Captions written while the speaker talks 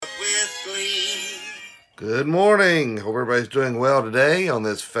Good morning. Hope everybody's doing well today on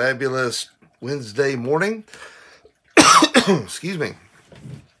this fabulous Wednesday morning. Excuse me.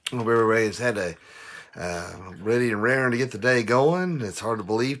 Hope everybody's had a ready and raring to get the day going. It's hard to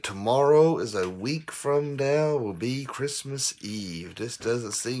believe tomorrow is a week from now will be Christmas Eve. This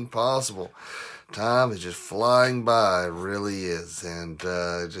doesn't seem possible. Time is just flying by. It really is. And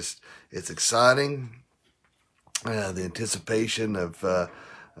it's exciting. The anticipation of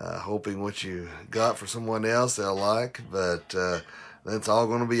hoping what you got for someone else they'll like, but that's all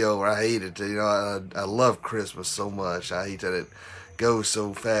going to be over. I hate it. I love Christmas so much. I hate that it goes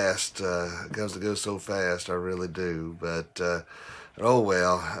so fast. It goes so fast. I really do. But oh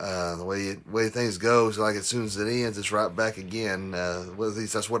well. The way things go is like as soon as it ends, it's right back again. Well, at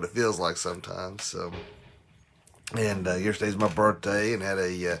least that's what it feels like sometimes. So, and yesterday's my birthday, and had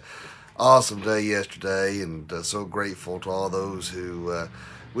a awesome day yesterday, and so grateful to all those who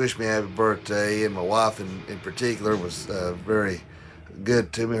wished me happy birthday, and my wife in particular was very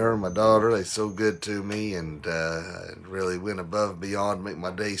good to me. Her and my daughter, they so good to me, and really went above and beyond to make my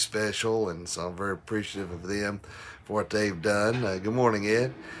day special, and so I'm very appreciative of them for what they've done. Good morning,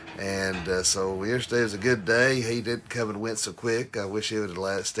 Ed. And so yesterday was a good day. He did come and went so quick. I wish he would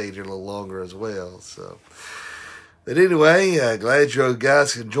have stayed here a little longer as well. So. But anyway, glad you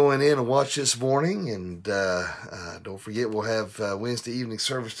guys can join in and watch this morning. And don't forget, we'll have Wednesday evening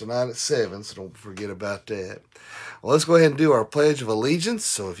service tonight at 7, so don't forget about that. Well, let's go ahead and do our Pledge of Allegiance.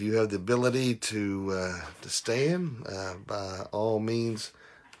 So if you have the ability to stand, by all means,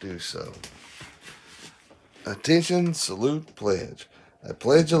 do so. Attention, salute, pledge. I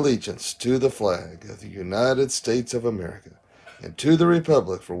pledge allegiance to the flag of the United States of America and to the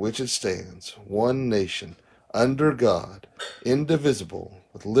republic for which it stands, one nation, under God, indivisible,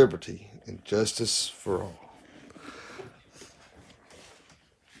 with liberty and justice for all.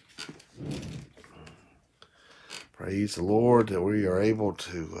 Praise the Lord that we are able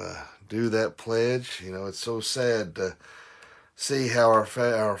to do that pledge. You know, it's so sad to see how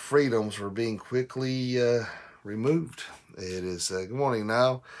our freedoms are being quickly removed. It is, good morning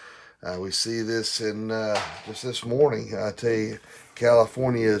now. We see this in just this morning. I tell you,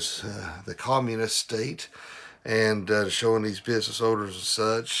 California is the communist state, and showing these business owners and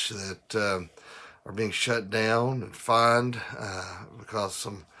such that are being shut down and fined because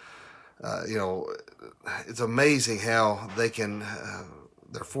some, it's amazing how they can,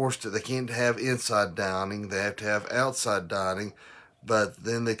 they can't have inside dining, they have to have outside dining, but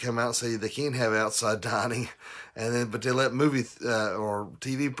then they come out and say they can't have outside dining, but they let movie or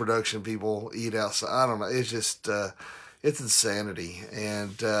TV production people eat outside. I don't know, it's just, it's insanity.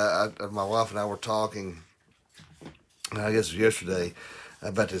 And my wife and I were talking, I guess it was yesterday,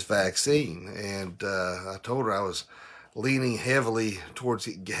 about this vaccine, and I told her I was leaning heavily towards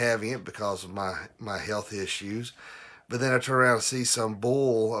having it because of my health issues, but then I turn around and see some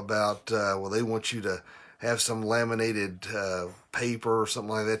bull about, they want you to have some laminated paper or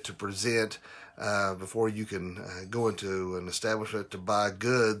something like that to present before you can go into an establishment to buy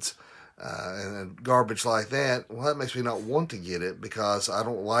goods, and garbage like that. Well, that makes me not want to get it because I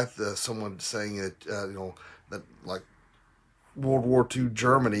don't like someone saying that, that like World War II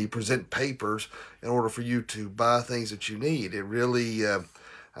Germany present papers in order for you to buy things that you need. It really,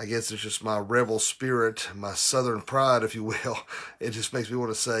 I guess it's just my rebel spirit, my southern pride, if you will. It just makes me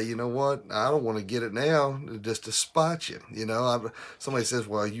want to say, you know what, I don't want to get it now just to spite you. Somebody says,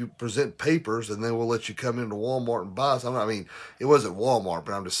 well, you present papers and then we'll let you come into Walmart and buy something. I mean, it wasn't Walmart,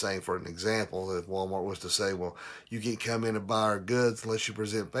 but I'm just saying for an example, if Walmart was to say, well, you can't come in and buy our goods unless you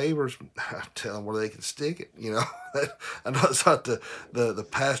present papers, I tell them where they can stick it. I know it's not the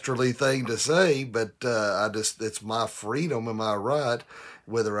pastorally thing to say, but it's my freedom and my right,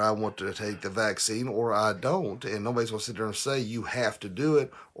 whether I want to take the vaccine or I don't. And nobody's going to sit there and say you have to do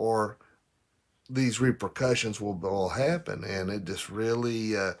it or these repercussions will all happen. And it just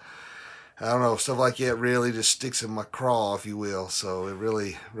really, I don't know, stuff like that really just sticks in my craw, if you will. So it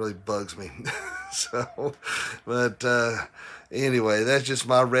really, really bugs me. Anyway, that's just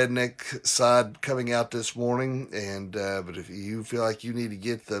my redneck side coming out this morning. And but if you feel like you need to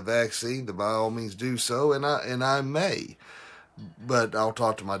get the vaccine, then by all means do so. And I may. But I'll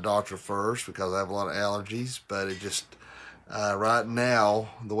talk to my doctor first because I have a lot of allergies. But it just, right now,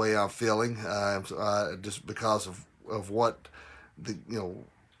 the way I'm feeling, just because of what the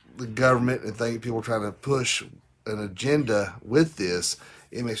government and people are trying to push an agenda with this,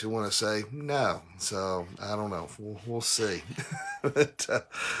 it makes me want to say no. So I don't know. We'll see. But,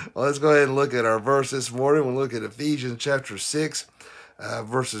 let's go ahead and look at our verse this morning. We'll look at Ephesians chapter 6,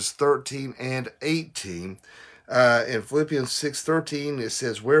 verses 13 and 18. In Philippians 6:13, it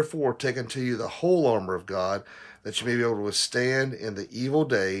says, "Wherefore take unto you the whole armor of God, that you may be able to withstand in the evil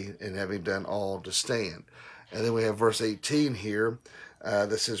day, and having done all to stand." And then we have verse 18 here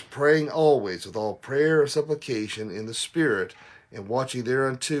that says, "Praying always with all prayer and supplication in the Spirit, and watching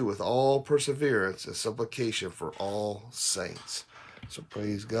thereunto with all perseverance and supplication for all saints." So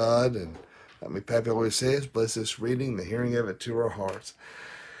praise God, and like Pappy always says, bless this reading, the hearing of it to our hearts.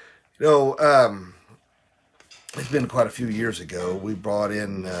 You know, it's been quite a few years ago. We brought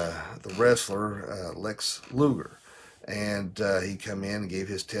in the wrestler Lex Luger, and he come in and gave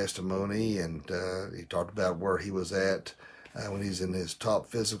his testimony, and he talked about where he was at when he's in his top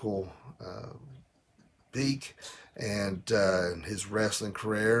physical peak, and his wrestling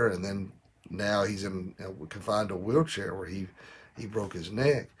career, and then now he's in confined to a wheelchair where he broke his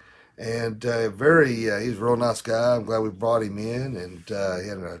neck. And he's a real nice guy. I'm glad we brought him in, and he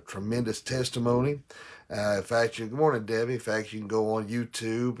had a tremendous testimony. In fact, good morning, Debbie. In fact, you can go on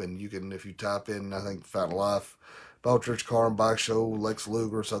YouTube, and you can, if you type in, I think, Fountain Life Bible Church Car and Bike Show, Lex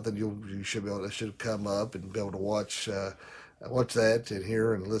Luger or something, you should be able. That should come up and be able to watch that and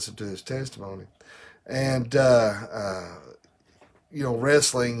hear and listen to his testimony. And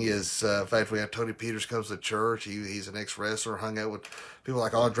wrestling is. In fact, we have Tony Peters comes to church. He's an ex-wrestler, hung out with people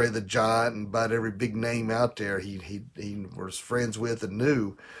like Andre the Giant and about every big name out there. He was friends with and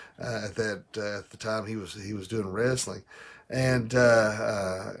knew at the time he was doing wrestling, and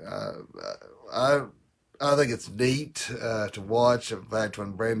I think it's neat to watch. In fact,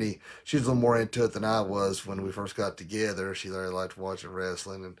 when Brandy, she was a little more into it than I was when we first got together. She really liked watching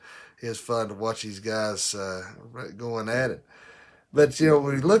wrestling, and it was fun to watch these guys going at it. But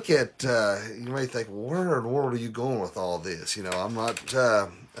when you look at, you may think, well, where in the world are you going with all this? I'm not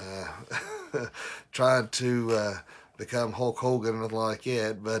trying to become Hulk Hogan or nothing like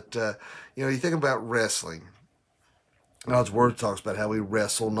that. But you think about wrestling. God's word talks about how we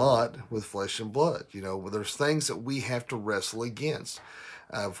wrestle not with flesh and blood. There's things that we have to wrestle against.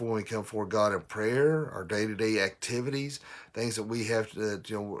 Before we come before God in prayer, our day-to-day activities, things that we have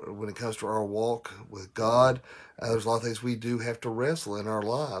to, when it comes to our walk with God, there's a lot of things we do have to wrestle in our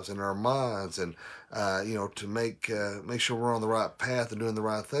lives, in our minds, and to make sure we're on the right path and doing the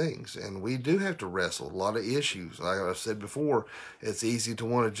right things. And we do have to wrestle a lot of issues. Like I've said before, it's easy to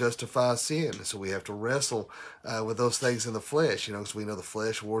want to justify sin, so we have to wrestle with those things in the flesh. Because we know the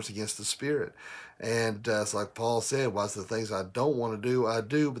flesh wars against the spirit. And it's like Paul said, "What's the things I don't want to do, I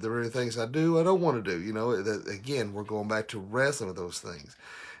do, but the very things I do, I don't want to do." Again, we're going back to wrestling with those things.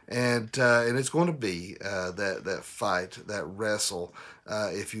 And it's going to be that fight, that wrestle,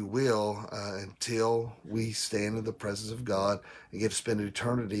 if you will, until we stand in the presence of God and get to spend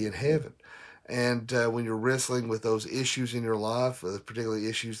eternity in heaven. And when you're wrestling with those issues in your life, particularly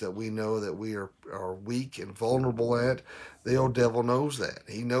issues that we know that we are weak and vulnerable at, the old devil knows that.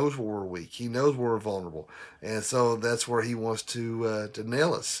 He knows where we're weak. He knows where we're vulnerable. And so that's where he wants to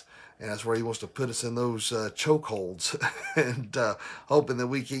nail us. And that's where he wants to put us in those chokeholds and hoping that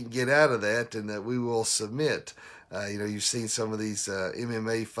we can get out of that and that we will submit. You've seen some of these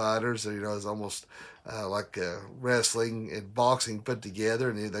MMA fighters, it's almost like wrestling and boxing put together,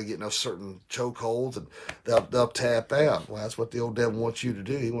 and they get in certain chokeholds and they'll tap out. Well, that's what the old devil wants you to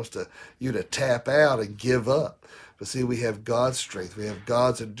do. He wants you to tap out and give up. But see, we have God's strength. We have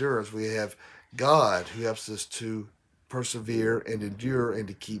God's endurance. We have God who helps us to persevere and endure and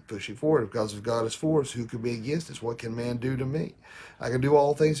to keep pushing forward. Because if God is for us, who can be against us? What can man do to me? I can do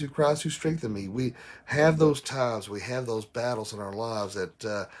all things through Christ who strengthens me. We have those times, we have those battles in our lives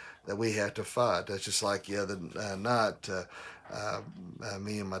that we have to fight. That's just like the other night.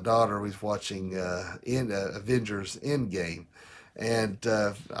 Me and my daughter was watching Avengers Endgame. And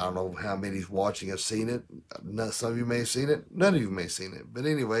I don't know how many's watching have seen it. Some of you may have seen it. None of you may have seen it. But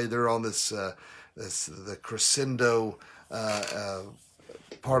anyway, they're on the crescendo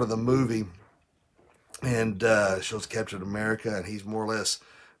part of the movie, and shows Captain America, and he's more or less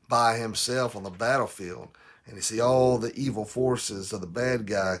by himself on the battlefield, and you see all the evil forces of the bad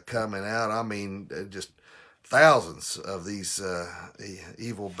guy coming out. I mean, just thousands of these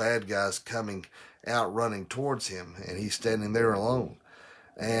evil bad guys coming out running towards him, and he's standing there alone.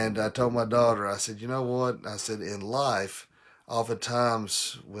 And I told my daughter, I said, you know what? I said, in life,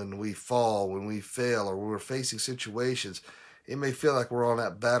 oftentimes when we fall, when we fail, or when we're facing situations, it may feel like we're on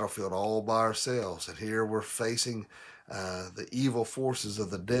that battlefield all by ourselves. And here we're facing the evil forces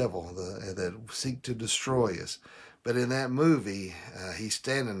of the devil that seek to destroy us. But in that movie, he's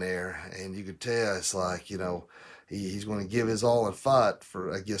standing there, and you could tell it's like, he's going to give his all and fight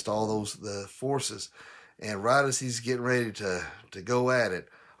against all the forces. And right as he's getting ready to go at it,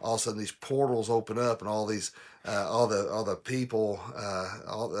 all of a sudden these portals open up, and all these all the people,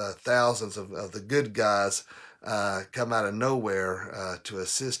 all the thousands of the good guys come out of nowhere to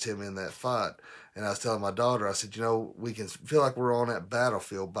assist him in that fight. And I was telling my daughter, I said, we can feel like we're on that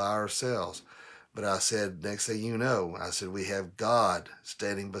battlefield by ourselves. But I said, next thing you know, I said, we have God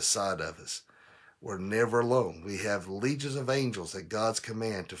standing beside of us. We're never alone. We have legions of angels at God's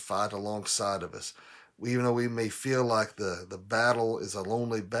command to fight alongside of us. Even though we may feel like the battle is a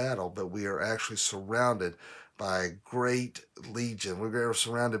lonely battle, but we are actually surrounded by a great legion. We're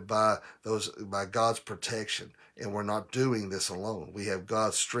surrounded by God's protection, and we're not doing this alone. We have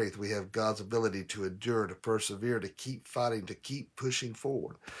God's strength. We have God's ability to endure, to persevere, to keep fighting, to keep pushing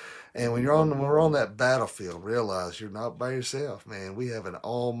forward. And when we're on that battlefield, realize you're not by yourself, man. We have an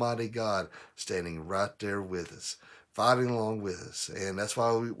almighty God standing right there with us, fighting along with us. And that's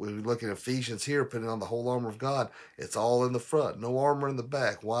why we look at Ephesians here, putting on the whole armor of God. It's all in the front, no armor in the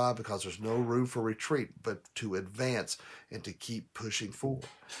back. Why? Because there's no room for retreat, but to advance and to keep pushing forward.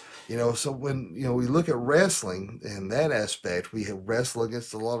 So when, we look at wrestling in that aspect, we wrestle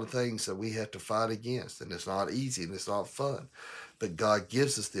against a lot of things that we have to fight against. And it's not easy and it's not fun. But God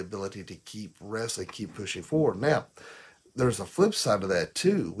gives us the ability to keep wrestling, keep pushing forward. Now, there's a flip side of that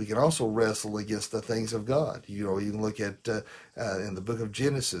too. We can also wrestle against the things of God. You can look at in the book of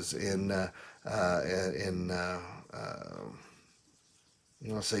Genesis, I'm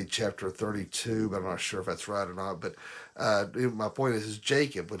going to say chapter 32, but I'm not sure if that's right or not. But my point is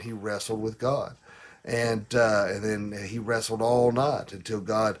Jacob, when he wrestled with God. And then he wrestled all night until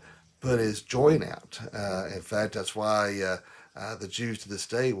God put his joint out. In fact, that's why the Jews to this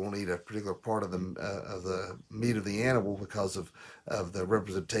day won't eat a particular part of the meat of the animal because of the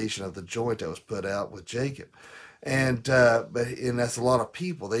representation of the joint that was put out with Jacob. And that's a lot of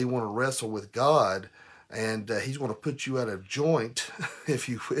people. They want to wrestle with God, and he's going to put you at a joint, if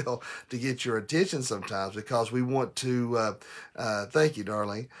you will, to get your attention sometimes, because we want to, thank you,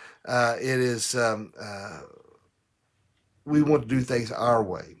 darling, we want to do things our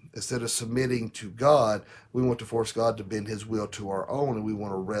way. Instead of submitting to God, we want to force God to bend his will to our own, and we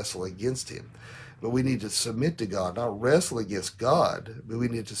want to wrestle against him. But we need to submit to God, not wrestle against God, but we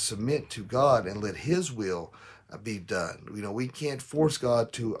need to submit to God and let his will be done. We can't force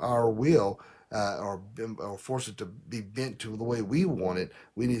God to our will, or force it to be bent to the way we want it.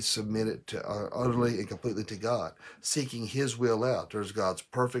 We need to submit it to utterly and completely to God, seeking his will out. There's God's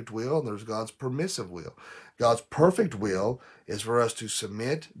perfect will and there's God's permissive will. God's perfect will is for us to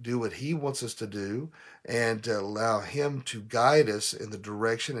submit, do what he wants us to do, and to allow him to guide us in the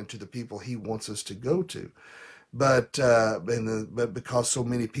direction and to the people he wants us to go to. But because so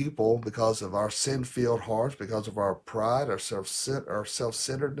many people, because of our sin-filled hearts, because of our pride, our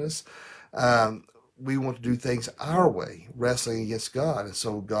self-centeredness, we want to do things our way, wrestling against God. And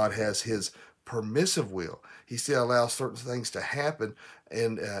so God has his permissive will. He still allows certain things to happen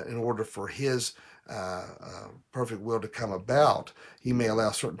in order for his perfect will to come about. He may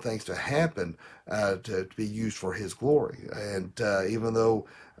allow certain things to happen to be used for his glory. And even though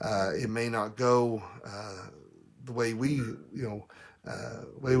it may not go the way we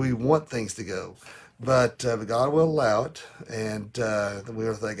want things to go, but God will allow it. And we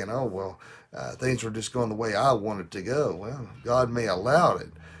were thinking, things were just going the way I wanted to go. Well, God may allow it,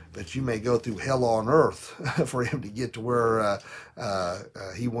 but you may go through hell on earth for him to get to where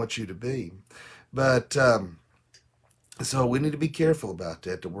he wants you to be. But so we need to be careful about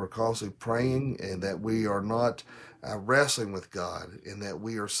that we're constantly praying, and that we are not wrestling with God, and that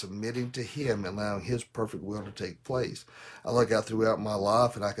we are submitting to him and allowing his perfect will to take place. I look out throughout my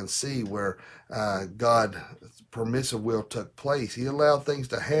life and I can see where God's permissive will took place. He allowed things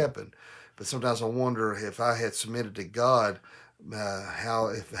to happen, but sometimes I wonder if I had submitted to God, how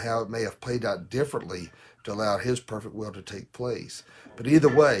it may have played out differently to allow his perfect will to take place. But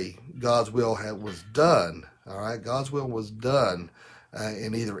either way, God's will was done. All right, God's will was done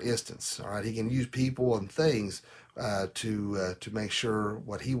in either instance. All right, he can use people and things to make sure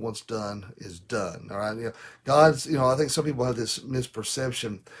what he wants done is done. All right, I think some people have this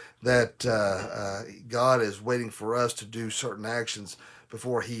misperception that God is waiting for us to do certain actions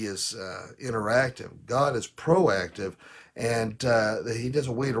before he is interactive. God is proactive, and he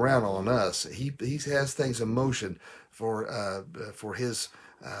doesn't wait around on us. He has things in motion for His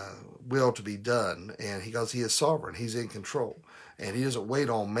will to be done, and because He is sovereign, He's in control, and He doesn't wait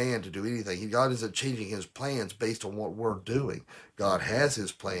on man to do anything. God isn't changing His plans based on what we're doing. God has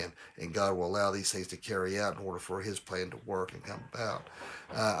His plan, and God will allow these things to carry out in order for His plan to work and come about.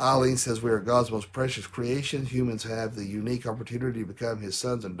 Eileen says we are God's most precious creation. Humans have the unique opportunity to become His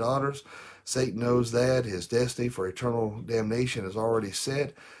sons and daughters. Satan knows that his destiny for eternal damnation is already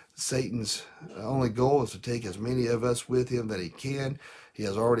set. Satan's only goal is to take as many of us with him that he can. He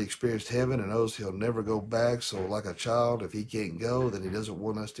has already experienced heaven and knows he'll never go back. So, like a child, if he can't go, then he doesn't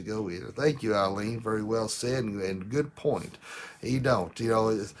want us to go either. Thank you, Eileen. Very well said and good point. He don't.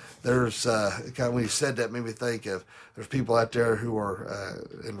 There's kind of when you said that made me think of there's people out there who are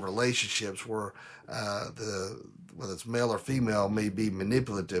in relationships where whether it's male or female may be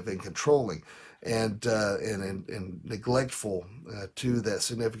manipulative and controlling and neglectful to that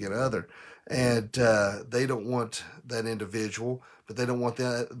significant other, and they don't want that individual, but they don't want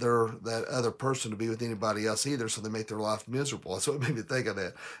that other person to be with anybody else either, so they make their life miserable. That's what made me think of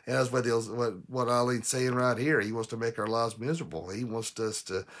that. And that's what Eileen's saying right here. He wants to make our lives miserable. He wants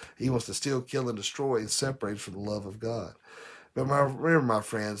to steal, kill, and destroy, and separate us from the love of God. But remember, my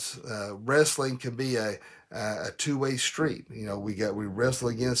friends, wrestling can be a two-way street. We wrestle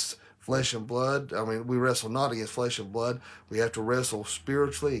against flesh and blood. I mean, we wrestle not against flesh and blood. We have to wrestle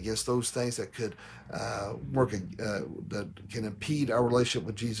spiritually against those things that could that can impede our relationship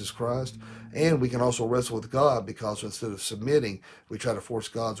with Jesus Christ. And we can also wrestle with God, because instead of submitting, we try to force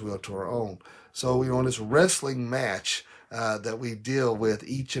God's will to our own. So, in this wrestling match that we deal with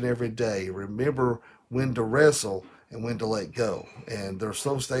each and every day, remember when to wrestle and when to let go. And there's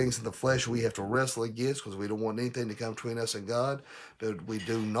those things in the flesh we have to wrestle against, because we don't want anything to come between us and God. But we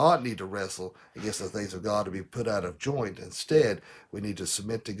do not need to wrestle against the things of God to be put out of joint. Instead, we need to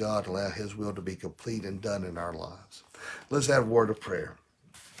submit to God and allow His will to be complete and done in our lives. Let's have a word of prayer.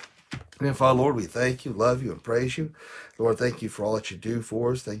 And Father, Lord, we thank you, love you, and praise you. Lord, thank you for all that you do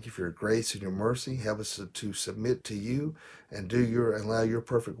for us. Thank you for your grace and your mercy. Help us to submit to you and allow your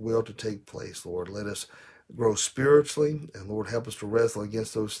perfect will to take place, Lord. Let us grow spiritually, and Lord, help us to wrestle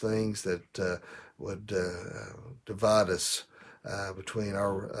against those things that would divide us between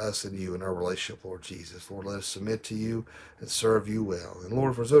us and you and our relationship, Lord Jesus. Lord, let us submit to you and serve you well. And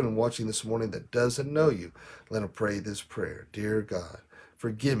Lord, for someone watching this morning that doesn't know you, let them pray this prayer. Dear God,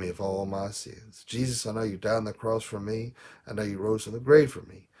 forgive me of all my sins. Jesus, I know you died on the cross for me. I know you rose from the grave for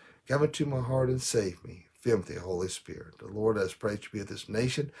me. Come into my heart and save me. Fill me with the Holy Spirit. The Lord, I pray that you be with this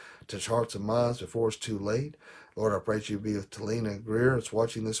nation, touch hearts and minds before it's too late. Lord, I pray that you be with Talina Greer, that's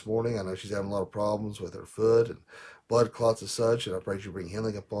watching this morning. I know she's having a lot of problems with her foot and blood clots and such, and I pray that you bring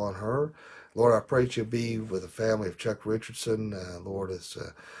healing upon her. Lord, I pray that you be with the family of Chuck Richardson. Lord, it's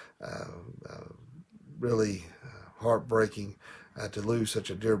really heartbreaking to lose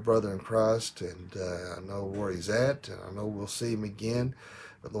such a dear brother in Christ, and I know where he's at, and I know we'll see him again.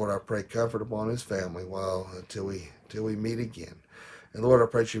 But Lord, I pray comfort upon his family until we meet again. And Lord, I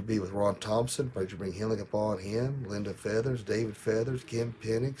pray that you be with Ron Thompson. Pray that you bring healing upon him. Linda Feathers, David Feathers, Kim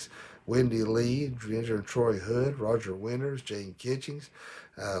Penix, Wendy Lee, Ginger and Troy Hood, Roger Winters, Jane Kitchings.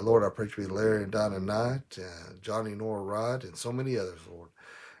 Lord, I pray that you be Larry and Donna Knight, Johnny Nora Wright, and so many others, Lord.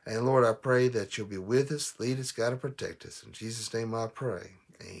 And Lord, I pray that you'll be with us, lead us, guide, and protect us. In Jesus' name I pray.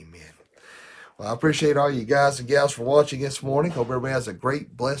 Amen. Well, I appreciate all you guys and gals for watching this morning. Hope everybody has a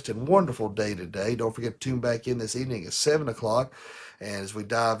great, blessed, and wonderful day today. Don't forget to tune back in this evening at 7 o'clock. And as we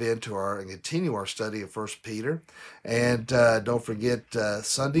dive into and continue our study of 1 Peter. And don't forget,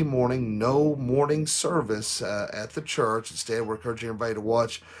 Sunday morning, no morning service at the church. Instead, we're encouraging everybody to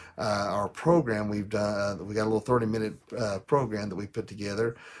watch our program we've done. We got a little 30-minute program that we put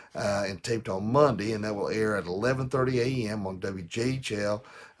together and taped on Monday, and that will air at 11:30 a.m. on WJHL.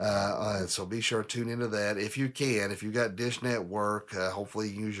 So be sure to tune into that if you can. If you've got Dish Network, hopefully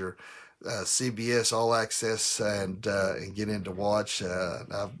you use your CBS All Access and get in to watch.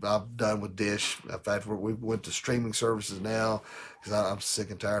 I've done with Dish. In fact, we went to streaming services now because I'm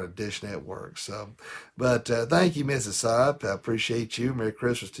sick and tired of Dish Network. But thank you, Mrs. Saab. I appreciate you. Merry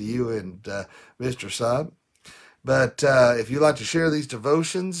Christmas to you and Mr. Saab. But if you'd like to share these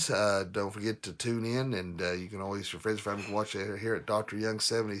devotions, don't forget to tune in, and you can always, your friends and family can watch it here at Dr. Young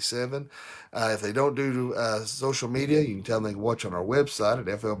 77. If they don't do social media, you can tell them they can watch on our website at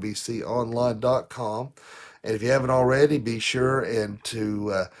flbconline.com. And if you haven't already, be sure and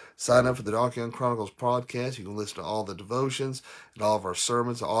to sign up for the Dr. Young Chronicles podcast. You can listen to all the devotions and all of our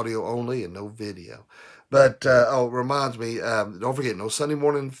sermons, audio only and no video. But it reminds me, don't forget, no Sunday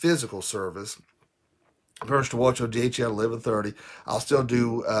morning physical service. First to watch on JHL 11:30. I'll still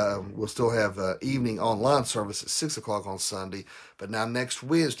do. We'll still have evening online service at 6 o'clock on Sunday. But now next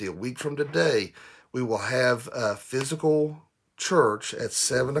Wednesday, a week from today, we will have physical church at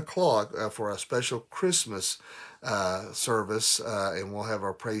 7 o'clock for a special Christmas service, and we'll have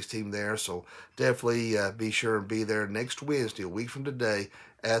our praise team there. So definitely be sure and be there next Wednesday, a week from today,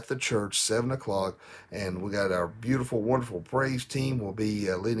 at the church, 7 o'clock. And we got our beautiful, wonderful praise team will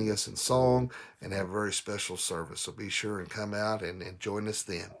be leading us in song and have a very special service. So be sure and come out and join us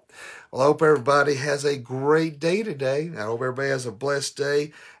then. Well, I hope everybody has a great day today. I hope everybody has a blessed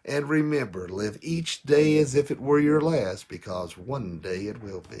day. And remember, live each day as if it were your last, because one day it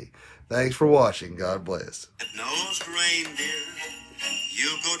will be. Thanks for watching. God bless. Red-nosed reindeer,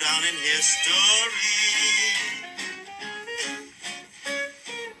 you go down in history.